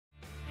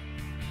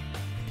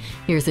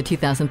Here's a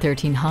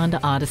 2013 Honda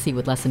Odyssey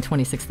with less than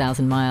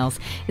 26,000 miles.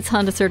 It's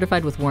Honda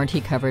certified with warranty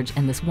coverage,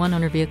 and this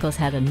one-owner vehicle has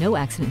had a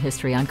no-accident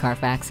history on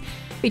Carfax.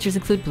 Features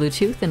include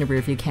Bluetooth and a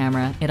rear-view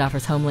camera. It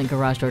offers HomeLink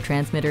garage door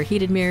transmitter,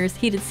 heated mirrors,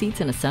 heated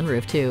seats, and a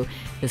sunroof, too.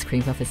 This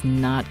Creampuff is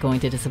not going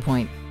to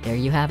disappoint. There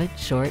you have it,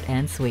 short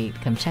and sweet.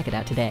 Come check it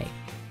out today.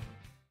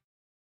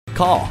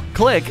 Call,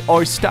 click,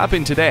 or stop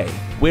in today.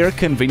 We're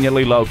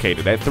conveniently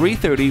located at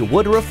 330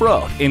 Woodruff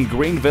Road in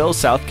Greenville,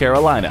 South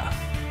Carolina.